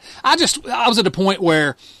conversation about it. I was at a point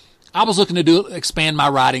where I was looking to expand my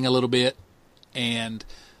writing a little bit, and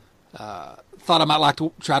thought I might like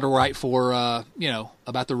to try to write for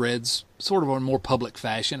about the Reds, sort of in a more public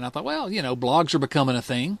fashion. And I thought, well, blogs are becoming a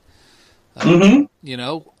thing. I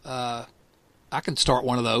can start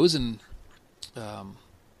one of those, and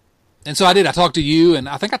so I did. I talked to you, and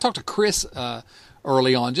I think I talked to Chris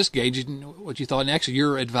early on, just gauging what you thought, and actually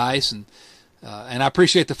your advice, and I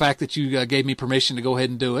appreciate the fact that you gave me permission to go ahead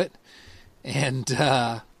and do it. And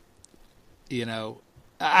I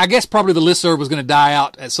guess probably the listserv was going to die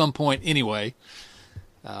out at some point anyway.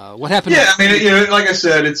 What happened? Yeah, I mean, like I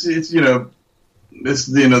said, it's the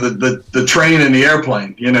train and the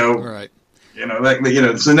airplane. Right.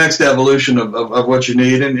 It's the next evolution of what you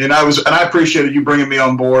need, and I appreciated you bringing me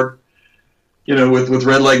on board. With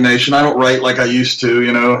Red Leg Nation, I don't write like I used to,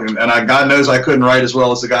 and God knows I couldn't write as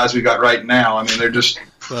well as the guys we got right now. I mean, they're just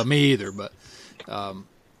me either, but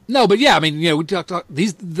no, but yeah, I mean, we talked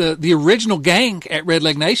the original gang at Red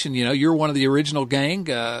Leg Nation. You're one of the original gang.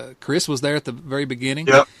 Chris was there at the very beginning.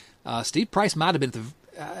 Yep. Steve Price might have been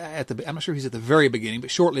I'm not sure he's at the very beginning,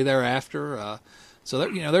 but shortly thereafter. So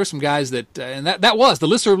there were some guys that, and that was the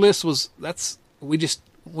listserv list was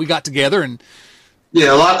we got together and.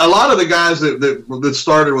 Yeah, a lot of the guys that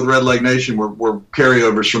started with Red Leg Nation were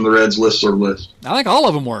carryovers from the Reds listserv list. I think all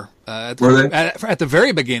of them were. Were they? At the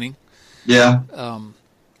very beginning. Yeah. And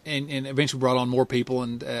eventually brought on more people,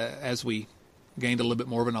 and as we gained a little bit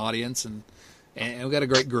more of an audience, and we got a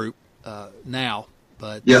great group now.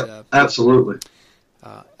 But yeah, absolutely.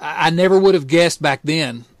 I never would have guessed back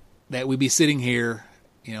then that we'd be sitting here,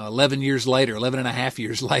 11 years later, 11 and a half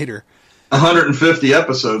years later. 150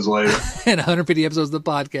 episodes later. And 150 episodes of the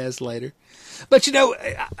podcast later. But,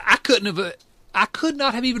 I could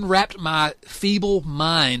not have even wrapped my feeble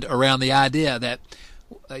mind around the idea that,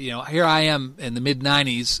 here I am in the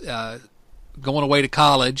mid-90s, going away to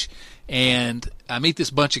college, and I meet this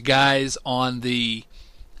bunch of guys on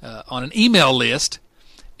on an email list,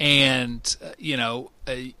 and,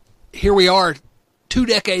 here we are 2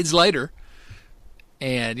 decades later,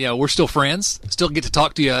 and, we're still friends, still get to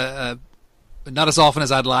talk to you, not as often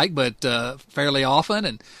as I'd like, but fairly often.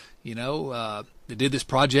 And, they did this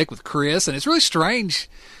project with Chris, and it's really strange.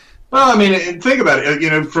 Well, I mean, think about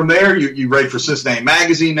it. From there, you write for Cincinnati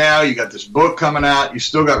Magazine now. You got this book coming out. You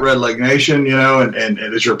still got Red Leg Nation, and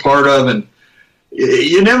as you're part of. And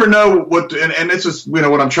you never know what, and this is,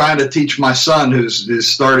 what I'm trying to teach my son who's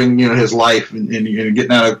starting, his life and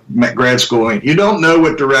getting out of grad school. You don't know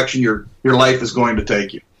what direction your life is going to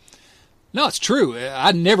take you. No, it's true.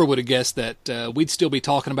 I never would have guessed that we'd still be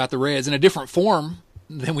talking about the Reds in a different form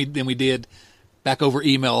than we did back over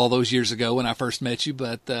email all those years ago when I first met you.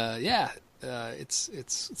 But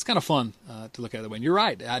it's kind of fun to look at it that way. And you're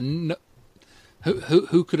right.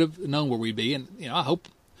 Who could have known where we'd be? And I hope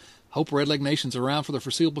Red Leg Nation's around for the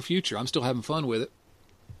foreseeable future. I'm still having fun with it.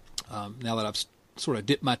 Now that I've sort of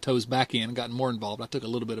dipped my toes back in and gotten more involved, I took a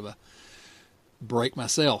little bit of a break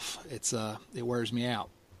myself. It wears me out.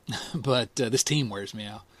 But this team wears me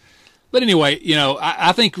out. But anyway,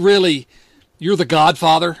 I think really you're the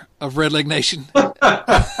godfather of Red Leg Nation.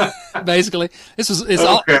 Basically,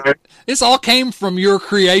 this all came from your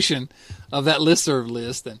creation of that listserv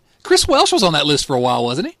list. And Chris Welsh was on that list for a while,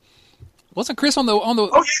 wasn't he? Wasn't Chris on the? Oh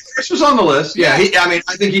yeah, Chris was on the list. Yeah, I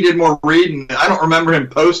think he did more reading. I don't remember him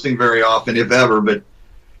posting very often, if ever, but.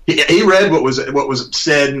 He read what was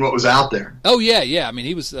said and what was out there. Oh yeah. I mean,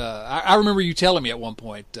 he was. I remember you telling me at one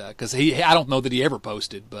point because I don't know that he ever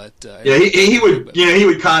posted, but he would. He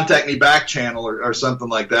would contact me back channel or something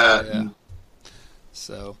like that. Yeah.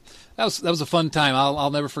 So, that was a fun time.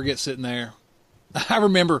 I'll never forget sitting there. I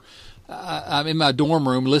remember I'm in my dorm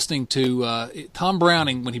room listening to Tom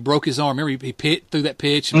Browning when he broke his arm. Remember he threw that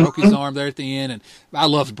pitch and broke his arm there at the end. And I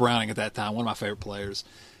loved Browning at that time, one of my favorite players.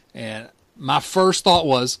 And my first thought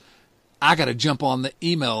was, I got to jump on the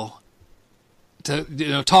email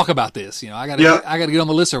to talk about this. I got to get on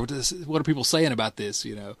the listserv. What are people saying about this?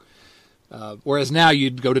 Whereas now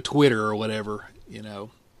you'd go to Twitter or whatever.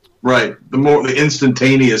 Right. The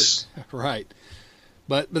instantaneous. Right.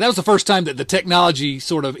 But that was the first time that the technology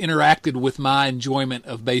sort of interacted with my enjoyment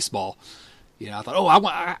of baseball. I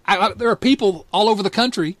thought, there are people all over the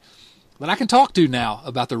country that I can talk to now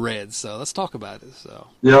about the Reds. So let's talk about it. So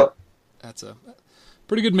yep, that's a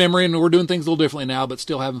pretty good memory, and we're doing things a little differently now, but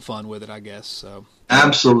still having fun with it, I guess. So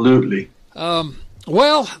absolutely.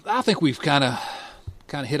 Well, I think we've kind of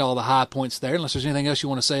hit all the high points there. Unless there's anything else you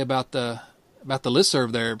want to say about the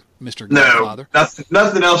listserv there, Mr. Godfather. No,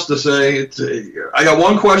 nothing else to say. I got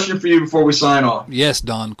one question for you before we sign off. Yes,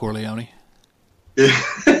 Don Corleone.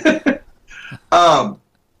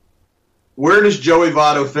 Where does Joey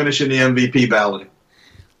Votto finish in the MVP ballot?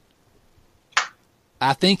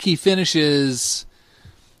 I think he finishes,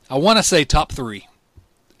 I want to say top 3.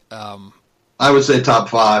 I would say top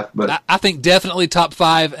 5. But I think definitely top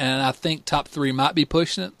 5, and I think top 3 might be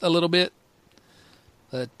pushing it a little bit.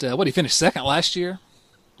 But he finished second last year?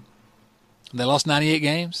 They lost 98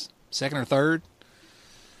 games, second or third.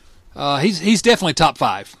 He's definitely top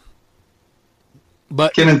 5.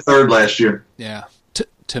 But came in third last year. Yeah,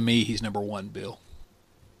 to me, he's number 1, Bill.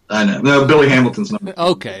 I know. No, Billy Hamilton's number 1.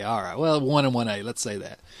 Okay, all right. Well, 1 and 1A. Let's say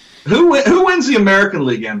that. Who wins the American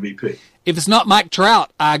League MVP? If it's not Mike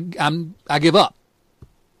Trout, I give up.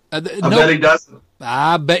 I bet he doesn't.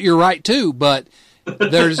 I bet you're right too, but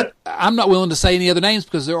I'm not willing to say any other names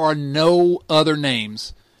because there are no other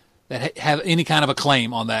names that have any kind of a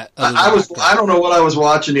claim on that. I don't know what I was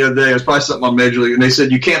watching the other day. It was probably something on Major League, and they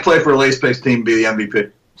said you can't play for a late-space team and be the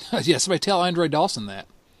MVP. Yeah, somebody tell Andre Dawson that.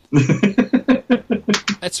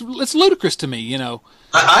 It's ludicrous to me,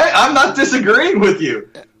 I'm not disagreeing with you.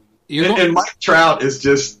 And Mike Trout is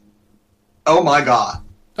just, oh my God.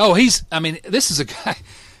 Oh, this is a guy.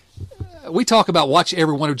 We talk about watch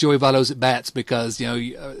every one of Joey Votto's at bats because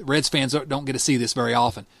Reds fans don't get to see this very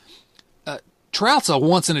often. Trout's a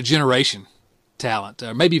once in a generation talent,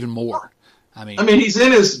 maybe even more. He's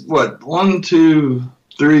in his 1, 2,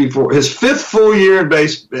 3, 4, his 5th full year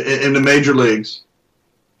in the major leagues.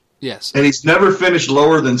 Yes, and he's never finished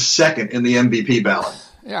lower than second in the MVP ballot.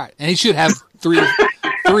 Yeah, and he should have 3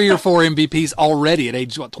 or 4 MVPs already at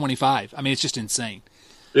age 25. It's just insane.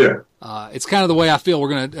 Yeah, it's kind of the way I feel. We're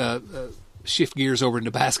going to shift gears over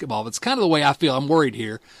into basketball. But it's kind of the way I feel. I'm worried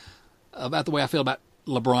here about the way I feel about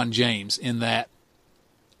LeBron James in that,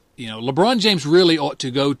 LeBron James really ought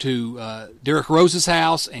to go to Derrick Rose's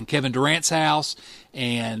house and Kevin Durant's house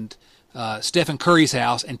and Stephen Curry's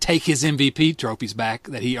house and take his MVP trophies back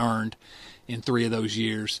that he earned in 3 of those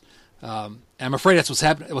years. And I'm afraid that's what's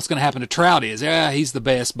going to happen to Trout is, he's the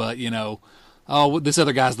best, but, this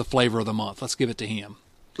other guy's the flavor of the month. Let's give it to him.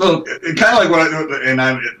 Well, kind of like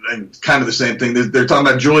and kind of the same thing. They're talking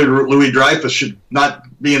about Julia Louis-Dreyfus should not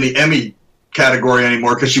be in the Emmy category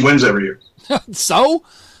anymore because she wins every year. So?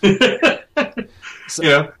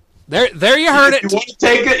 Yeah. There you heard it.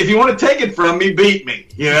 If you want to take it from me, beat me.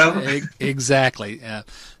 Exactly.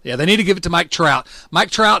 Yeah, they need to give it to Mike Trout.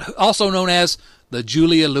 Mike Trout, also known as the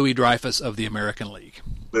Julia Louis-Dreyfus of the American League.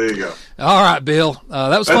 There you go. All right, Bill.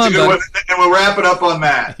 That was fun. That's a good one. And we'll wrap it up on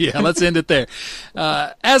that. Yeah, let's end it there.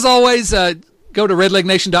 As always, go to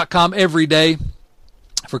redlegnation.com every day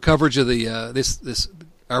for coverage of the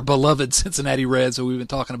our beloved Cincinnati Reds that we've been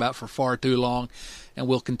talking about for far too long, and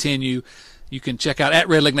we'll continue. You can check out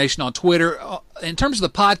 @RedLegNation on Twitter. In terms of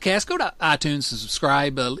the podcast, go to iTunes and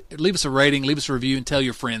subscribe. Leave us a rating, leave us a review, and tell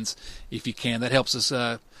your friends if you can. That helps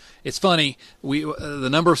us. It's funny. The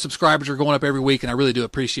number of subscribers are going up every week, and I really do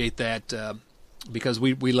appreciate that because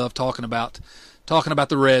we love talking about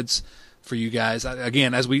the Reds for you guys.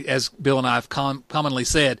 Again, as Bill and I have commonly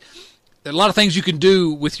said, there are a lot of things you can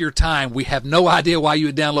do with your time. We have no idea why you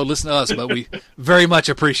would download, listen to us, but we very much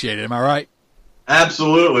appreciate it. Am I right?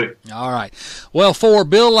 Absolutely. All right. Well, for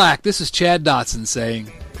Bill Lack, this is Chad Dotson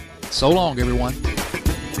saying, so long, everyone.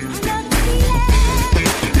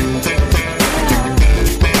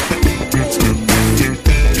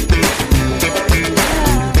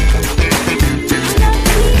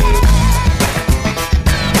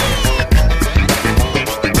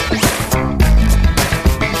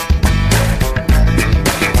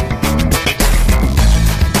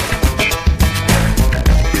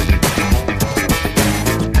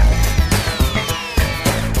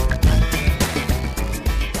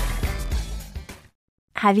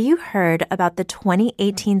 Have you heard about the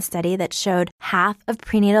 2018 study that showed half of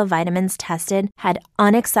prenatal vitamins tested had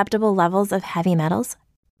unacceptable levels of heavy metals?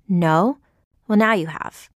 No? Well, now you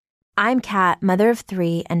have. I'm Kat, mother of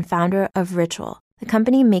 3 and founder of Ritual, the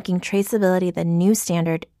company making traceability the new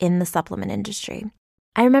standard in the supplement industry.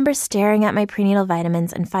 I remember staring at my prenatal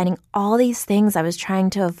vitamins and finding all these things I was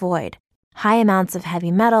trying to avoid. High amounts of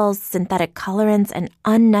heavy metals, synthetic colorants, and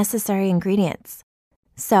unnecessary ingredients.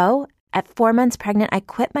 So, at 4 months pregnant, I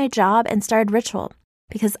quit my job and started Ritual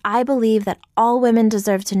because I believe that all women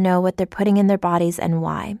deserve to know what they're putting in their bodies and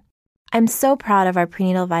why. I'm so proud of our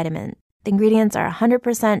prenatal vitamin. The ingredients are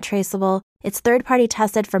 100% traceable, it's third-party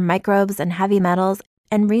tested for microbes and heavy metals,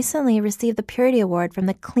 and recently received the Purity Award from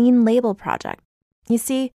the Clean Label Project. You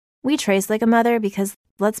see, we trace like a mother because,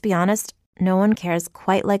 let's be honest, no one cares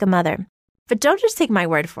quite like a mother. But don't just take my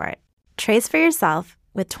word for it. Trace for yourself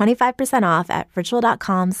with 25% off at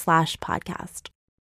ritual.com/podcast.